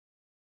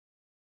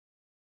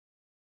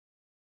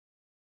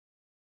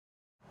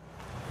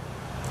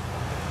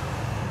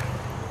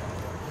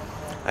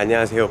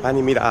안녕하세요,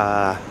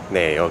 반입니다.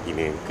 네,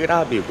 여기는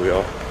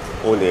끄랍이고요.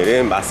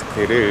 오늘은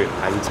마스크를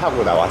안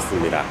차고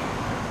나왔습니다.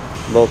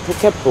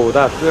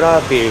 푸켓보다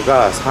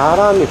끄랍이가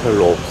사람이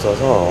별로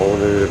없어서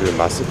오늘은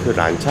마스크를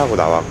안 차고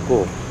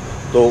나왔고,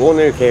 또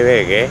오늘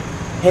계획에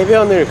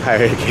해변을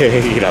갈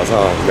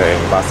계획이라서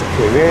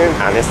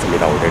마스크는 안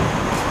했습니다. 오늘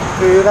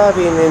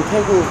끄랍이는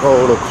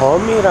태국어로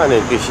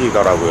검이라는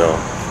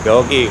뜻이더라고요.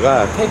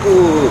 여기가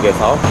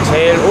태국에서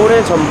제일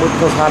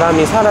오래전부터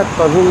사람이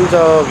살았던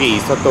흔적이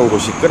있었던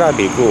곳이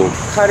끄랍이고,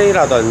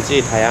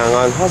 칼이라든지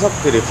다양한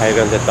화석들이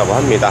발견됐다고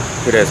합니다.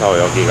 그래서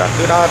여기가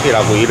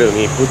끄랍이라고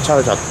이름이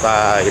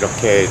붙여졌다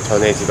이렇게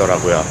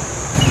전해지더라고요.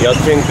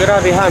 여튼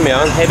끄랍이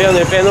하면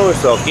해변을 빼놓을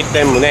수 없기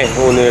때문에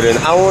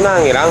오늘은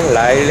아오낭이랑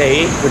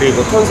라일레이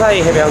그리고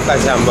톤사이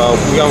해변까지 한번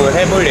구경을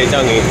해볼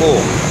예정이고,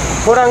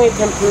 호랑이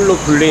템플로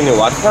불리는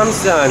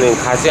와탐스아는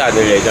가지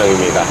않을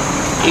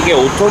예정입니다. 이게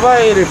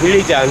오토바이를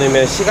빌리지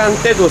않으면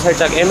시간대도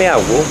살짝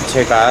애매하고,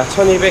 제가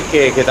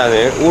 1200개의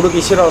계단을 오르기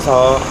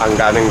싫어서 안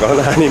가는 건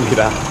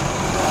아닙니다.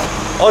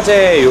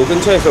 어제 요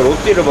근처에서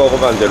로띠를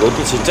먹어봤는데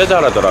로띠 진짜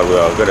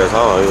잘하더라고요.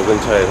 그래서 요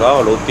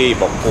근처에서 로띠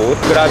먹고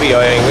끄랍이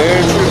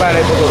여행을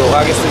출발해 보도록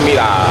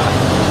하겠습니다.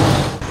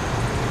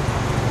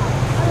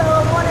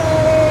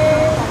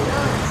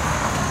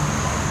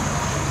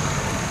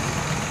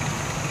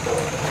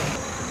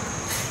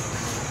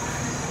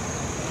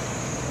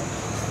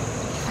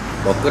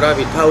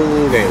 끄랍이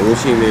타운에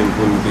오시는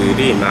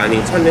분들이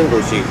많이 찾는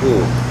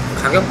곳이고,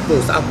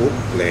 가격도 싸고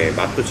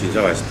맛도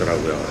진짜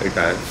맛있더라고요.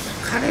 일단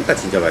카레가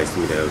진짜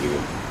맛있습니다. 여기는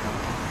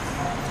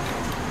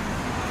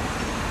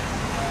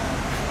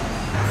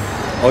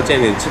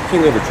어제는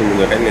치킨으로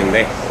주문을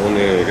했는데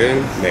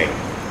오늘은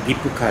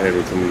비프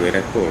카레로 주문을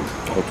했고,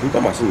 둘 다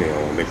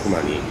맛있네요.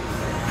 매콤하니.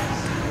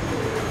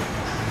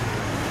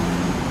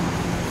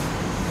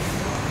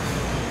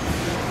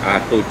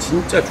 또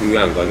진짜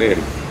중요한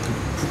거는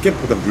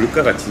푸켓보다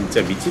물가가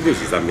진짜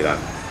미치듯이 쌉니다.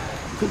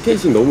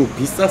 푸켓이 너무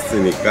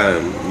비쌌으니까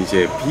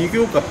이제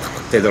비교가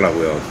팍팍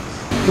되더라고요.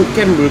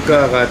 푸켓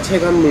물가가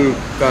체감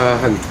물가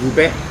한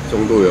 2배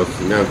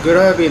정도였으면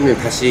끄랍이는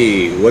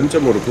다시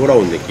원점으로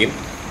돌아온 느낌?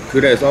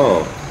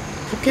 그래서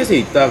푸켓에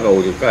있다가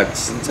오니까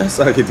진짜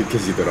싸게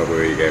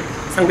느껴지더라고요, 이게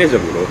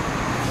상대적으로.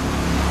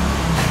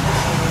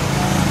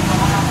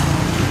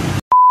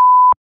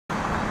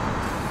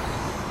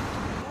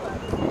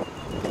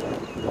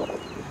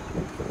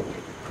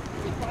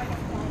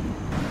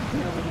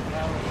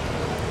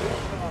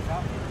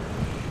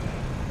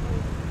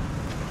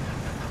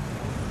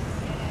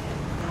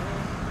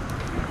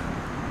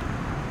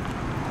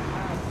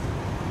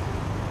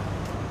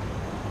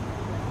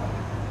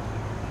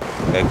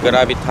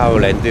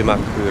 끄랍이타운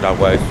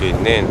랜드마크라고 할 수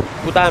있는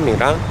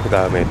후담이랑 그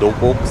다음에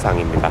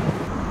노곡상입니다.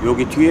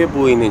 여기 뒤에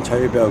보이는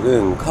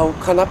절벽은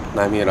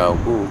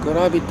카우카납남이라고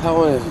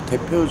끄랍이타운에서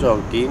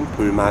대표적인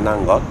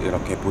볼만한 것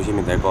이렇게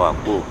보시면 될 것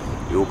같고,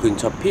 요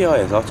근처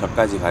피어에서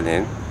저까지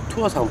가는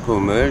투어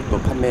상품을 또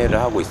판매를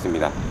하고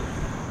있습니다.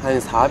 한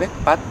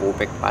 400밭,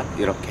 500밭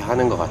이렇게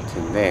하는 것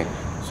같은데,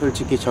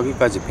 솔직히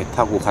저기까지 배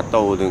타고 갔다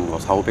오는 거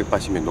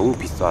 4,500밭이면 너무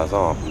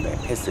비싸서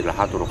패스를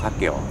하도록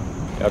할게요.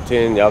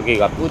 여튼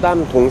여기가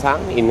뿌담 동상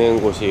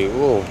있는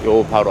곳이고,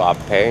 요 바로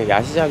앞에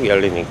야시장이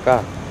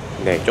열리니까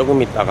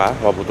조금 있다가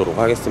와보도록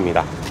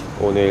하겠습니다.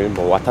 오늘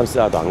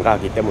와탐스아도 안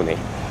가기 때문에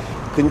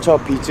근처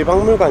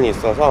비즈박물관이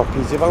있어서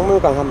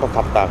비즈박물관 한번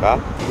갔다가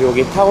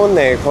여기 타운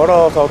내에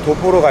걸어서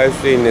도보로 갈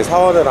수 있는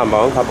사원을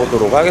한번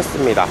가보도록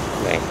하겠습니다.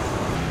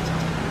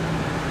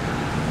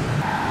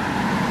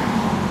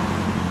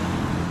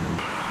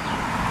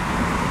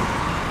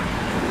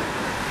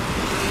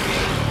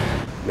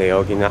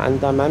 여기는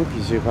안다만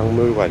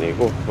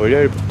비즈박물관이고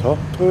월요일부터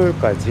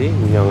토요일까지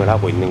운영을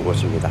하고 있는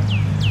곳입니다.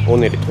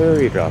 오늘이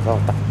토요일이라서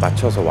딱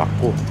맞춰서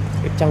왔고,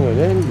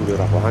 입장료는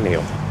무료라고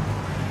하네요.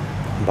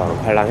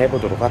 한번 관람해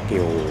보도록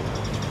할게요.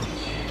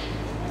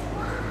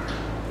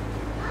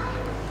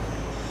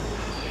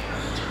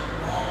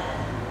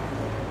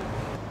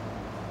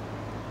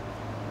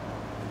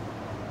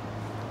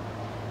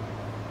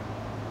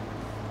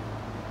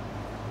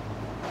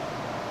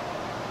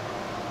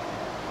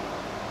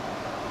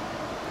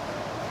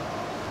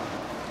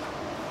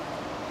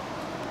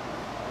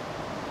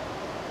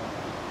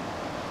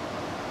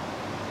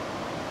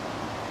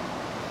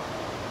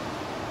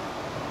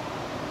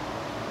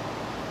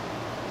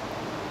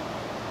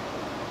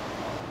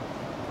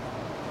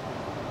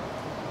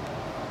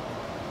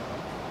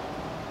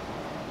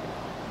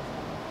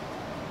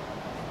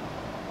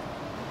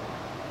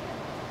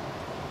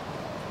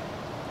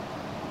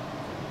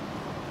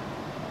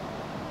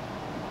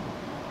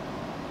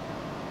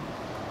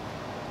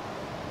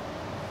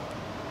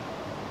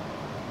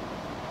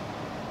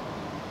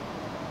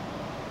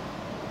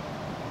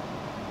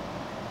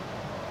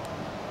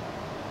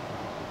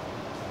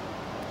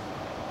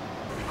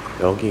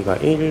 여기가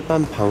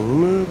일반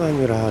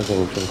박물관이라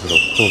하기는 좀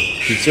그렇고,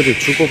 빚을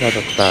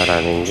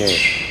주고받았다라는 게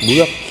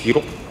무역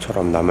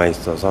기록처럼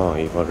남아있어서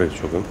이거를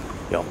조금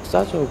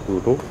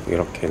역사적으로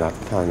이렇게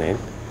나타낸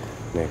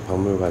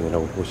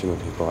박물관이라고 보시면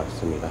될 것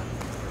같습니다.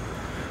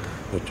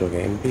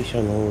 이쪽에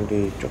앰비션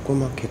홀이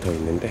조그맣게 더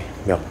있는데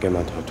몇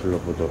개만 더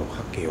둘러보도록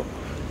할게요.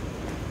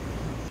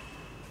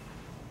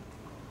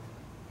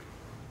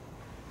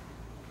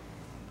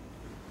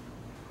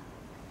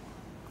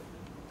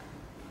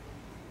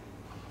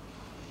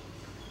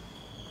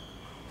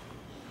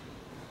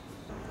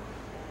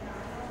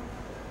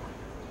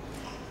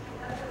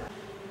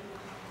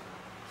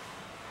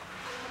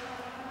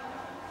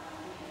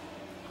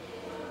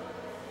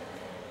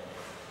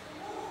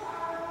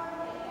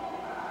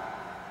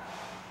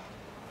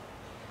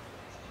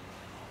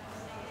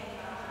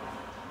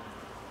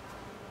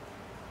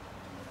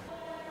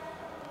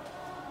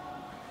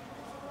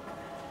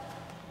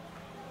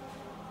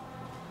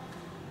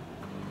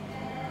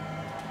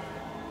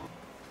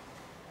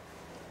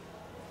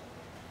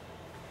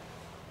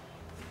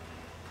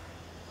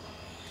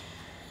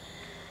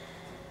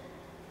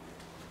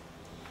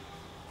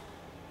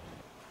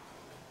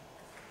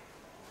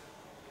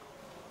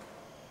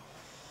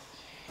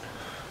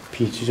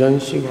 비지전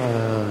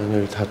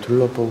시간을 다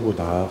둘러보고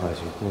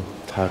나와가지고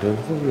다른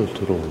홀로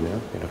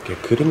들어오면 이렇게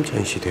그림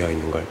전시되어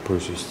있는 걸 볼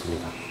수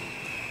있습니다.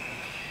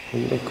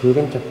 근데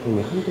그림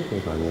작품이 한두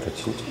개가 아니라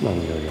진짜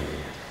많이 열려요.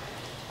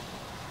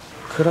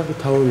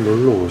 크라비타운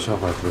놀러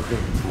오셔가지고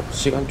뭐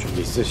시간 좀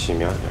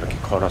있으시면 이렇게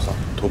걸어서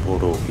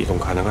도보로 이동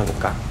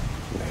가능하니까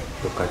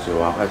여기까지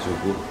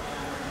와가지고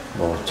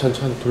뭐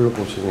천천히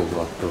둘러보시는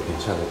것도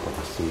괜찮을 것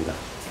같습니다.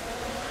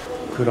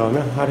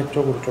 그러면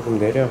아래쪽으로 조금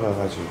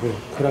내려가가지고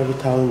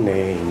크라비타운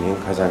내에 있는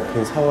가장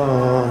큰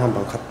사원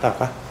한번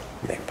갔다가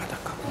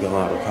바닷가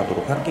구경하러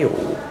가도록 할게요.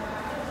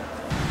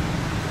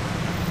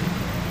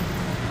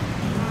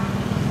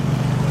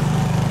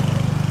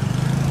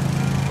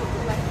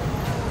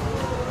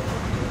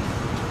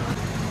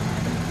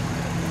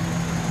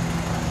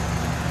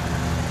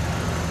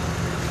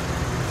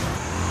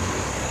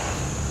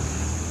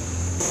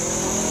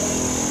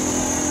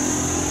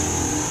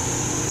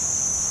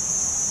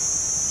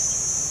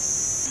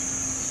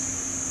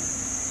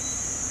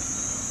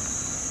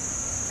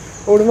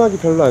 오르막이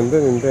별로 안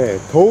되는데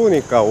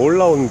더우니까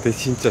올라오는데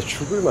진짜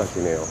죽을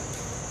맛이네요.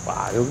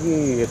 와,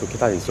 여기에도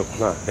계단이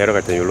있었구나.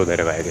 내려갈 땐 여기로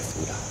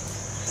내려가야겠습니다.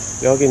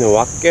 여기는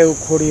왁게우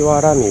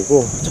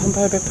코리와람이고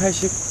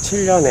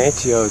 1887년에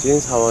지어진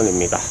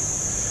사원입니다.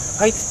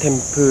 화이트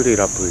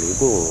템플이라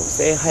불리고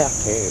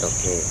새하얗게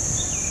이렇게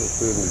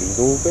조금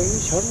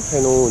리노베이션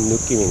해놓은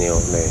느낌이네요.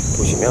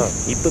 보시면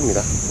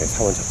이쁩니다.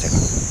 사원 자체가.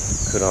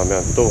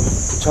 그러면 또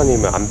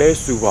부처님은 안 뵐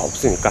수가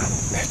없으니까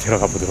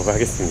들어가 보도록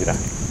하겠습니다.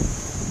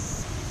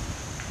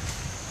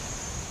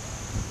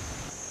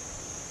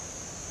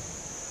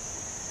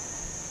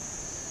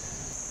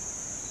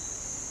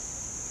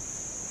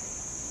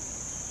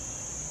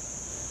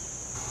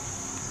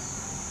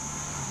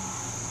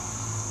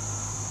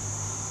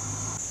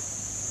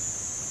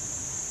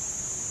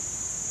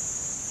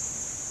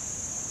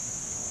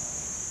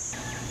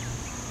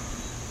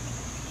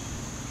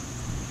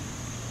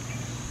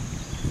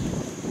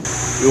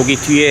 여기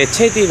뒤에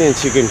체디는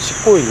지금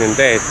짓고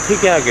있는데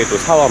특이하게도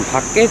사원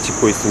밖에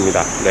짓고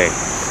있습니다.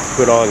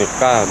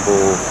 그러니까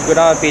뭐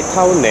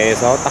크라비타운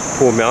내에서 딱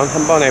보면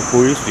한 번에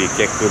보일 수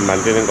있게끔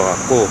만드는 것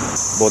같고,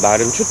 뭐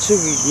나름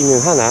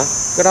추측이기는 하나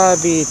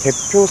크라비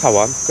대표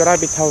사원,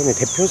 크라비타운의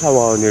대표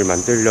사원을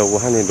만들려고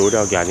하는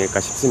노력이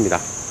아닐까 싶습니다.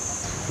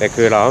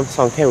 그럼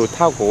성태우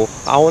타고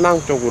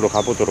아오낭 쪽으로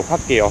가보도록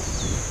할게요.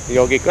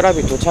 여기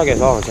끄라비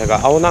도착해서 제가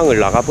아오낭을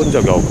나가본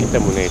적이 없기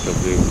때문에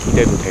조금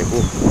기대도 되고,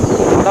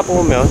 뭐 하다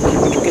보면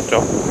기분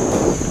좋겠죠.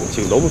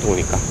 지금 너무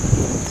더우니까.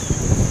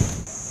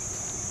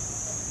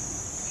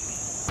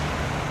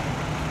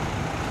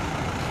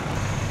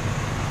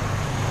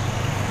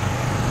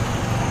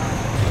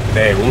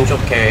 운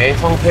좋게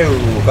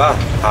성태우가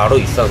바로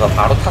있어서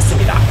바로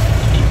탔습니다.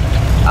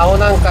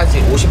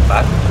 아오낭까지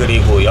 50밭,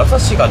 그리고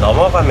 6시가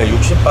넘어가면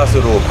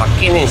 60밭으로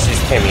바뀌는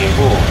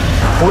시스템이고,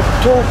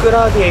 보통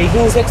끄라비의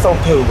흰색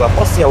성태우가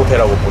버스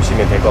형태라고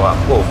보시면 될 것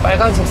같고,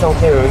 빨간색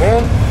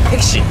성태우는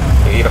택시,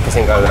 이렇게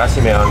생각을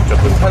하시면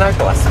조금 편할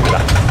것 같습니다.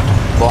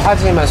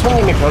 하지만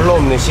손님이 별로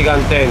없는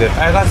시간대에는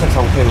빨간색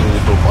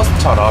성태우도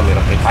버스처럼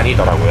이렇게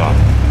다니더라고요.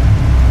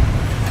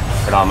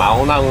 그럼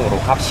아오낭으로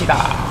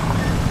갑시다.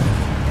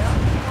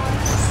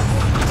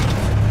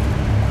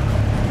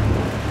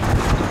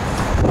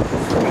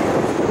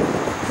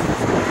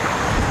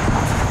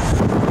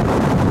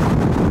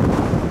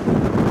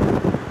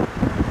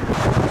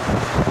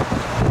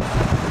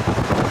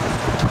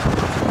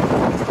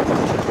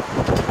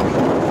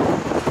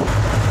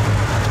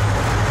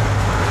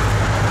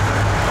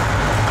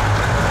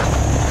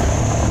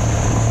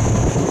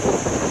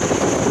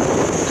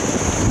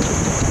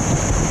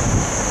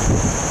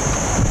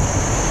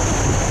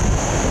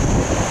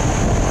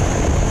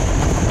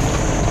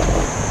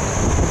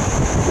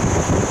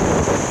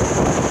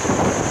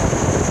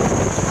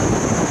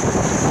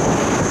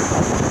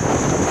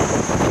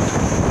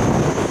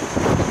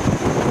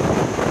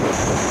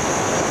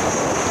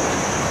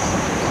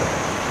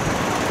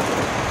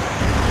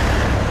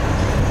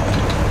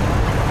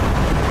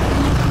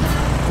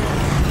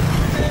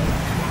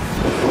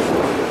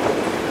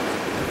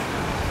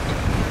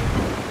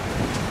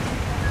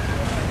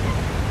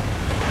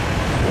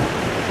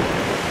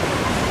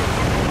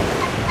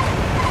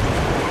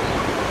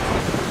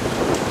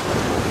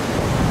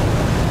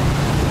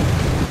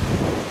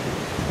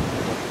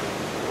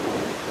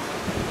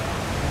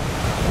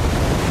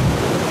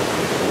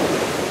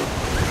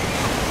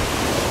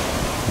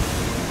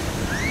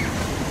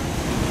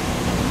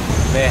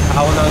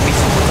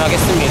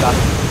 가겠습니다.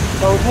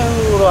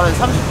 정태우로 한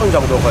 30분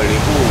정도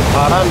걸리고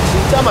바람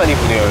진짜 많이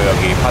부네요.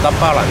 여기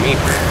바닷바람이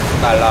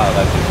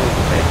날라와가지고.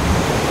 네.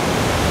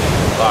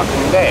 와,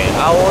 근데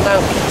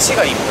아오낭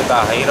비치가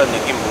이쁘다 이런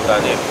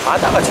느낌보다는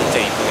바다가 진짜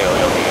이쁘네요.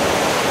 여기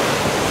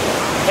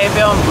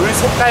해변 물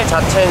색깔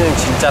자체는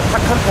진짜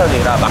탁한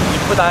편이라 막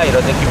이쁘다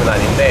이런 느낌은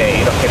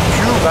아닌데 이렇게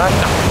뷰가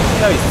딱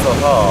트여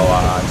있어서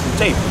와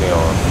진짜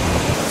이쁘네요.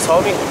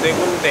 섬이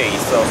군데군데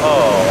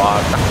있어서 와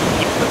딱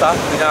이쁘다,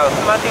 그냥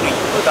한마디로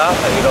이쁘다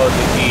이런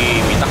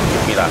느낌이 딱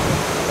듭니다.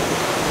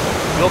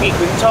 여기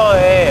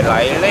근처에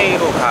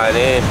라일레이로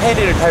가는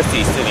페리를 탈 수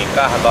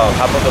있으니까 한번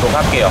가보도록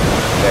할게요.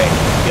 네,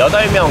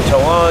 8명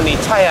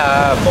정원이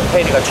차야 뭐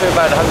페리가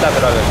출발을 한다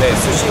그러는데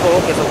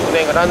수시로 계속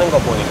운행을 하는 거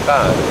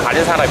보니까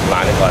가는 사람이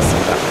많은 것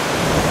같습니다.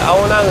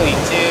 아오낭은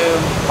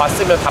이쯤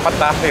봤으면 다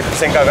봤다 이렇게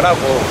생각을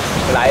하고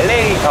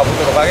라일레이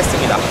가보도록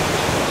하겠습니다.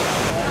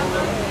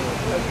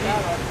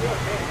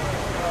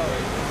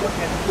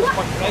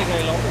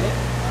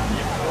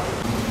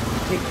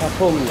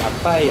 틱카폼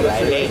약바이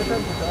라일레이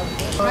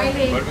ร้อยเร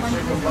นวันพุ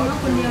ธคุณว่า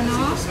คนเดียวเนา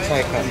ะ ใช่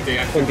ครับ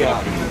คนเดียว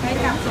ไป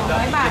กลับ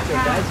200 บาท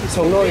ค่ะ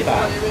정로이다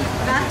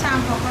ร้านชาม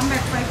ของคอมแบ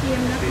ทไฟเพีย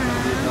มนะ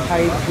คะ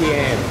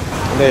 8pm.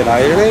 네,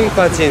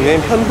 라일레이까지는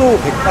편도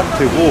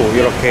 100바트고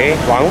이렇게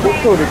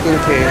왕복도를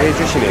끊게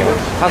해주시네요.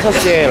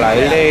 5시에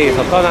라일레이에서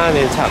떠나는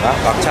차가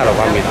막차라고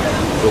합니다.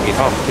 여기서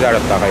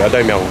기다렸다가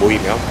 8명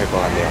모이면 될 것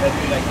같네요.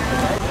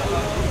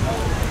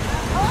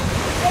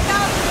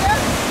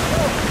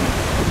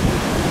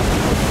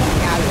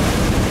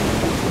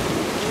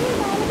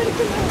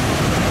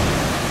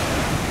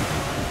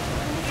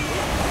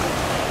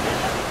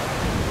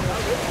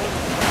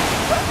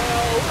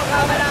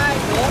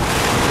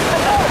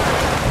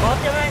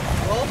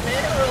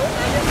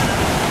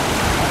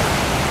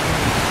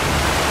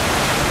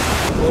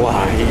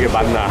 와, 이게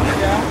맞나?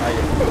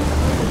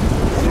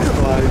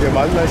 와, 이게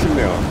맞나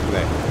싶네요.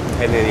 네,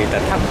 배는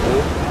일단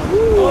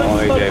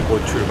탔고 이제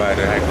곧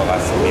출발을 할 것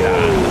같습니다.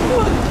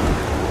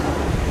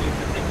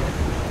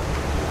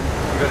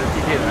 이거를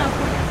TV에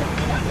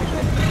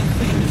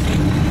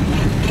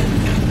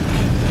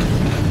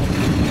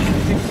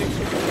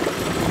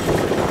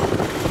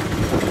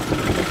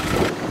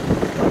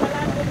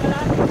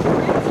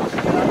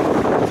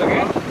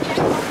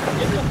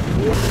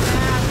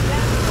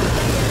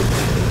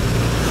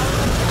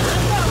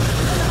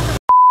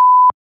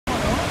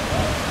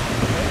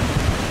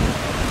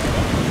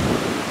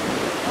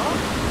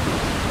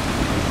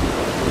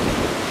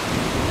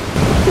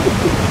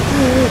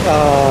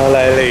아,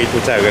 라일레이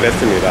도착을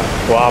했습니다.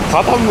 와,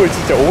 바닷물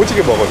진짜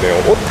오지게 먹었네요.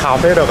 옷 다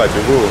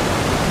베려가지고.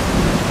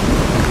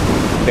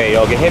 네,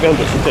 여기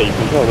해변도 진짜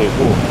이쁜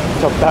편이고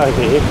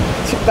적당히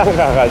식당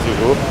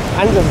가가지고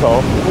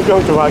앉아서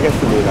구경 좀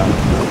하겠습니다.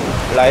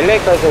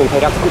 라일레이까지는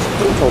대략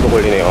 30분 정도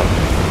걸리네요.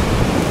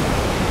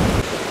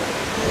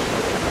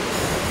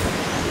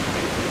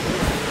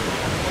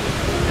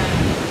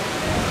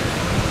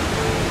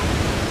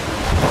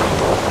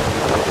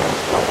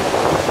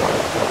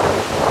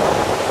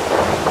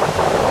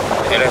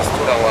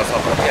 레스토랑 와서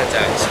커피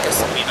한잔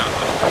시켰습니다.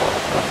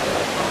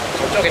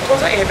 저쪽에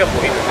토사이 해변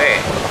보이는데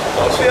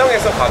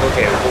수영해서 가도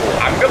되고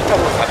암벽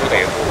타고 가도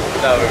되고 그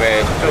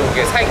다음에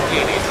저쪽에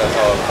사이길이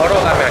있어서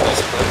걸어가면 한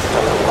 20분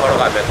정도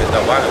걸어가면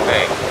된다고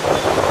하는데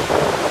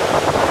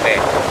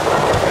네,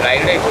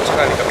 라일레이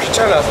도착하니까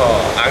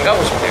귀찮아서 안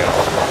가고 싶네요.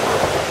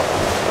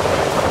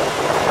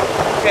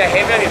 그냥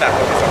해변이다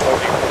거기서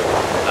거기고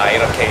아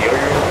이렇게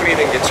여유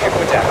부리는 게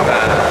최고지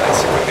않나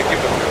싶은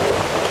느낌도 들고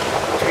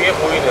뒤에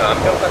보이는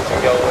암벽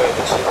같은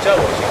경우에도 진짜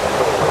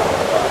멋있고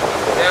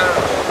그냥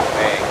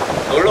네,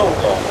 놀러온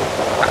거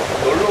딱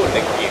놀러온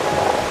느낌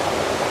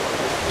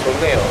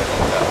좋네요.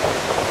 진짜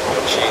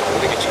역시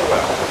노는 게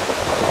최고야.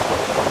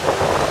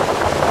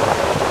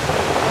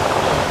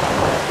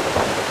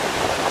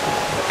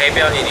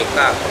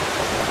 해변이니까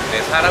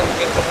네, 사람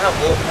구경 좀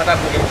하고 바다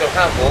구경 좀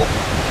하고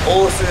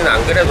옷은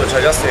안 그래도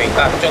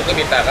젖었으니까 조금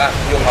있다가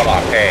요 바로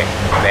앞에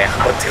네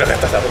한번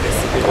들어갔다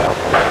나오겠습니다.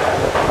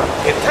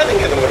 배 타는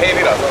게 너무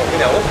헤비라서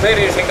그냥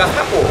호텔을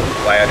생각하고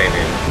와야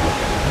되는.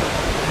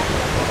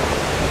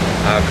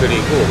 아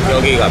그리고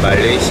여기가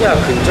말레이시아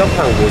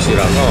근접한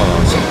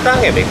곳이라서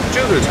식당에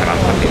맥주를 잘 안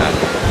팝니다.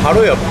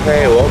 바로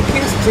옆에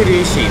워킹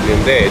스트리트이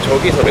있는데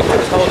저기서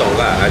맥주를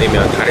사오던가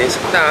아니면 다른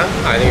식당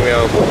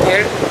아니면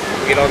호텔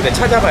이런 데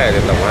찾아가야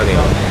된다고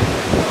하네요.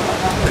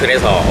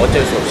 그래서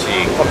어쩔 수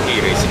없이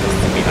커피를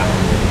시켰습니다.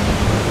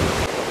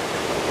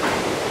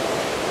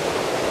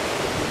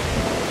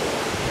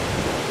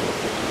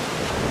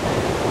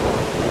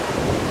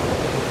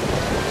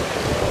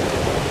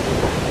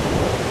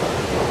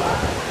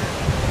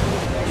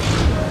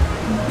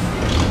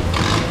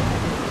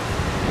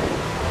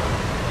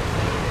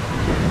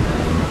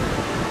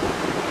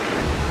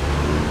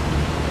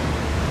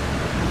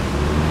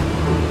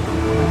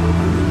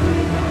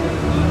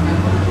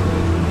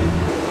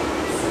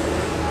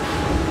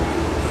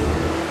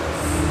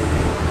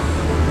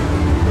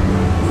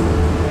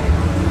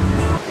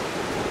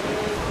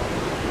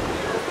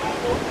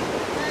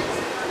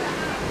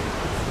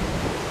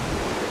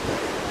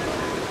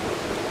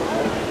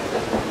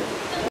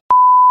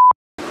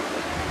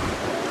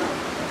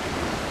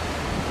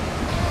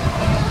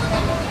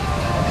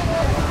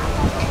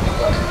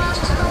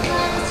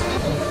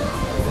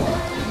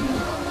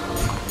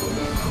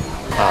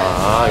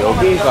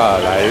 여기가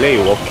라일레이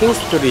워킹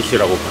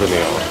스트리트라고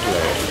부르네요.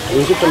 네,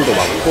 음식점도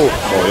많고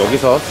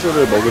여기서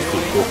술을 먹을 수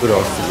있고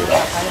그렇습니다.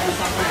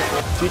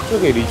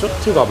 뒤쪽에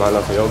리조트가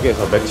많아서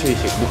여기에서 며칠씩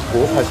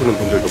묵고 하시는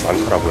분들도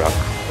많더라고요.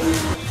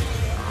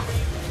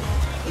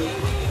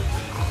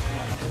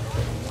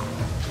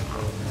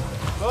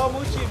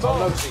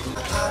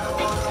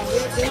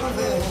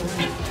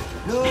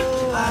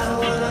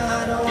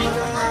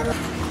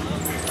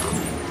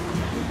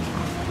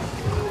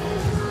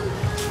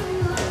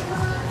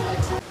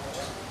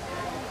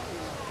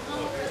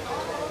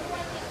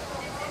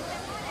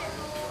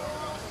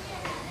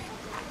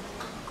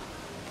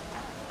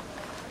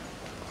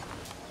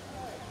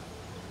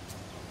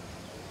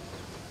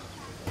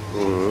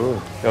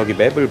 여기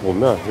맵을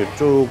보면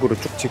이쪽으로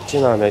쭉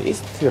직진하면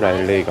이스트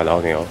라일레이가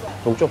나오네요.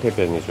 동쪽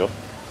해변이죠.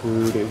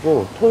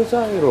 그리고 톨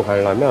사이로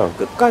가려면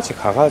끝까지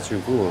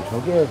가가지고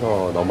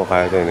저기에서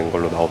넘어가야 되는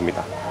걸로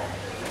나옵니다.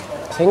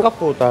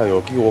 생각보다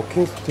여기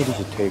워킹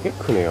스트릿이 되게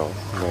크네요.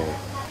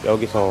 네,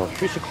 여기서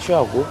휴식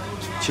취하고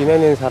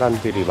지내는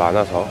사람들이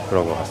많아서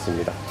그런 것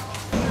같습니다.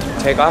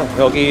 제가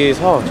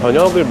여기서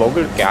저녁을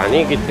먹을 게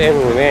아니기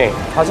때문에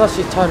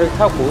 5시 차를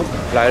타고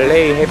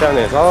라일레이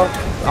해변에서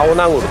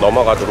아오낭으로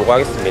넘어가도록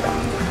하겠습니다.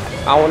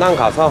 아오낭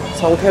가서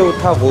성태우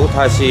타고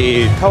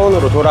다시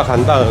타운으로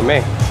돌아간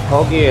다음에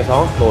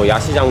거기에서 또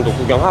야시장도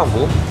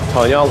구경하고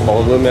저녁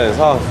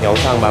먹으면서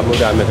영상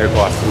마무리하면 될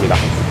것 같습니다.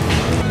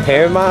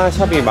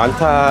 대마샵이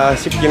많다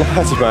싶긴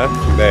하지만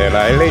네,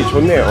 라일레이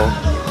좋네요.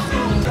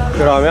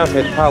 그러면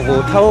배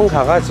타고 타운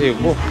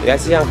가가지고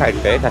야시장 갈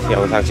때 다시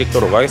영상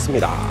찍도록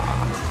하겠습니다.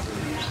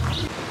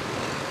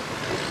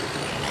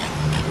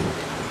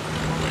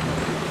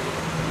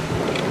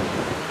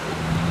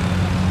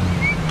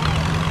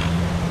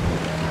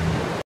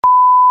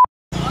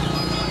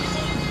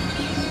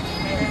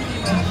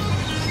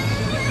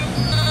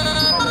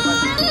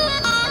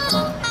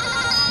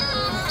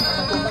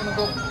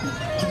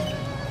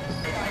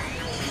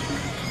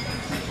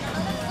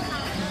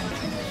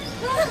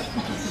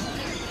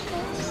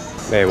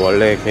 네,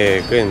 원래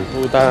계획은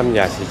부담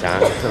야시장,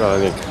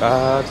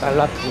 그러니까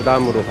달라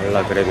부담으로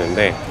갈라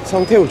그랬는데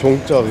성태우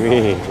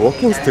종점이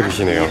워킹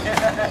스트릿이네요.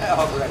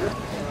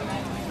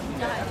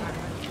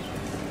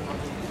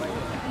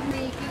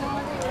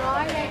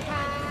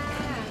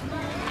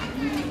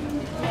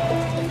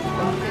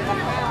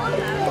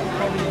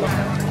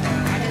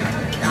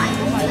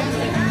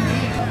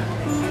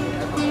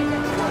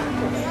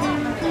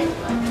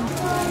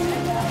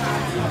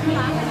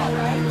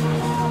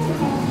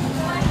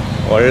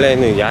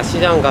 원래는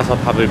야시장 가서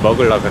밥을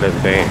먹으려고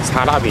그랬는데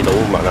사람이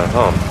너무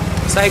많아서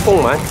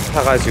쌀국만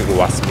사가지고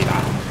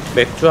왔습니다.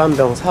 맥주 한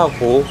병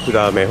사고 그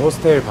다음에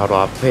호스텔 바로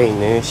앞에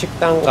있는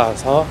식당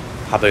가서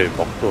밥을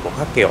먹도록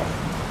할게요.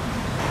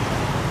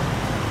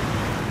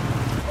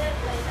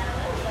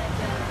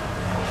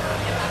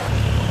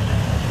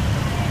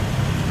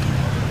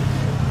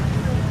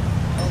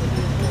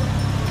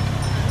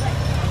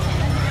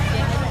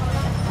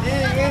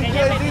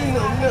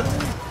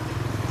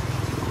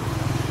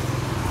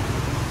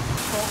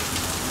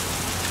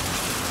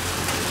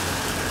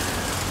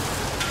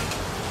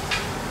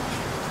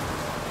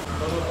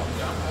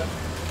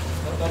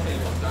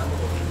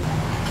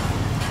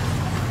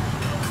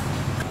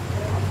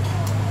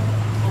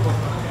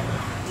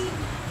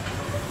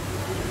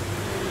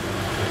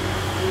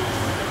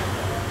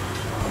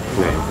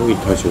 네,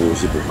 호이터시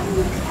 55만.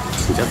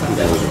 진짜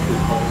싼데,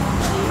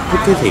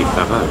 푸켓에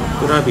있다가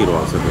끄라비로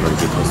와서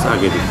그런지 더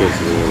싸게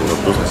느껴지는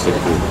것도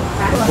사실이고,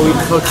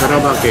 호이터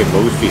저렴하게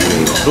먹을 수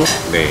있는 것도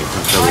네,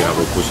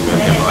 장점이라고 보시면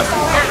될 것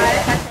같습니다.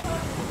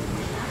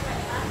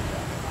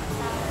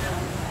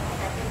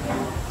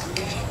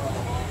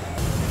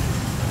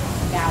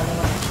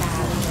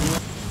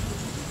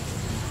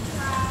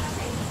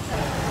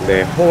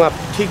 네, 홍합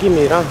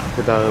튀김이랑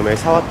그 다음에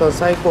사왔던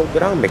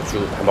쌀국이랑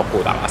맥주 다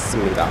먹고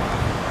나왔습니다.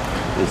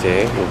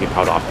 이제 여기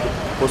바로 앞에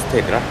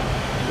호스텔이라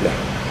네,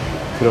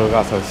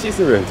 들어가서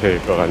씻으면 될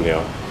것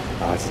같네요.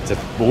 아, 진짜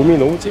몸이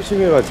너무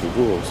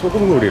찝찝해가지고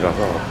소금물이라서.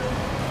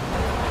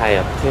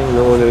 하여튼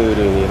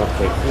오늘은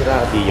이렇게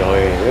끄라비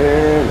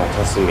여행을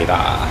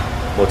마쳤습니다.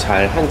 뭐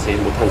잘한지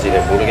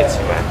못한지는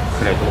모르겠지만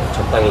그래도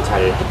적당히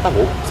잘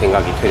했다고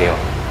생각이 드네요.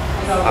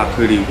 아,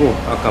 그리고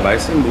아까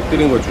말씀 못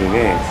드린 것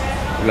중에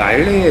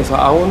라일레이에서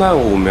아오낭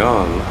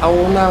오면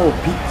아오낭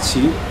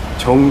비치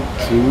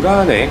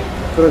중간에,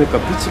 그러니까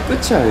비치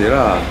끝이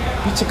아니라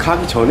비치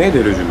가기 전에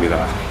내려줍니다.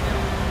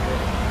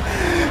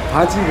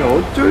 바지가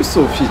어쩔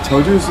수 없이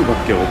젖을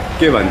수밖에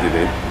없게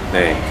만드는.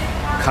 네,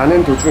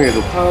 가는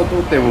도중에도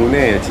파도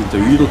때문에 진짜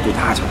위로 또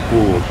다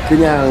젖고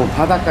그냥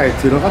바닷가에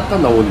들어갔다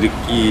나온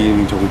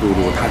느낌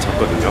정도로 다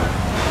젖거든요.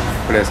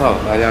 그래서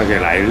만약에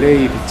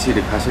라일레이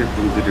비치를 가실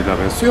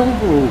분들이라면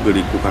수영복을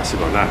입고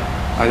가시거나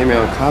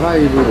아니면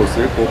갈아입을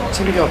옷을 꼭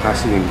챙겨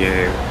가시는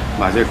게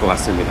맞을 것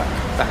같습니다.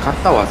 딱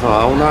갔다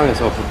와서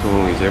아오낭에서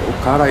보통 이제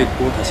옷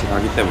갈아입고 다시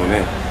가기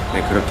때문에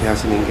네, 그렇게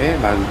하시는 게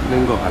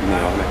맞는 것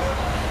같네요. 네.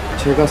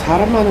 제가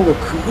사람 많은 걸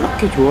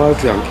그렇게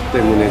좋아하지 않기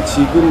때문에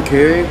지금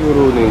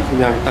계획으로는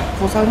그냥 딱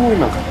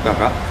코사무이만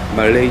갔다가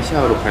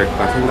말레이시아로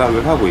갈까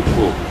생각을 하고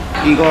있고,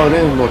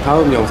 이거는 뭐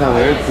다음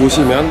영상을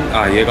보시면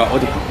아 얘가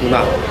어디 갔구나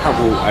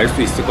하고 알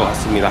수 있을 것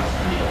같습니다.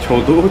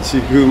 저도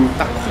지금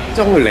딱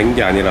확정을 낸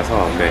게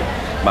아니라서 네,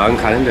 마음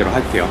가는 대로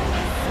할게요.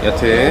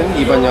 여튼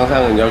이번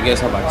영상은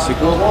여기에서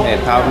마치고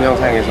네, 다음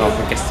영상에서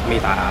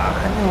뵙겠습니다.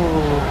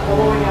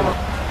 안녕.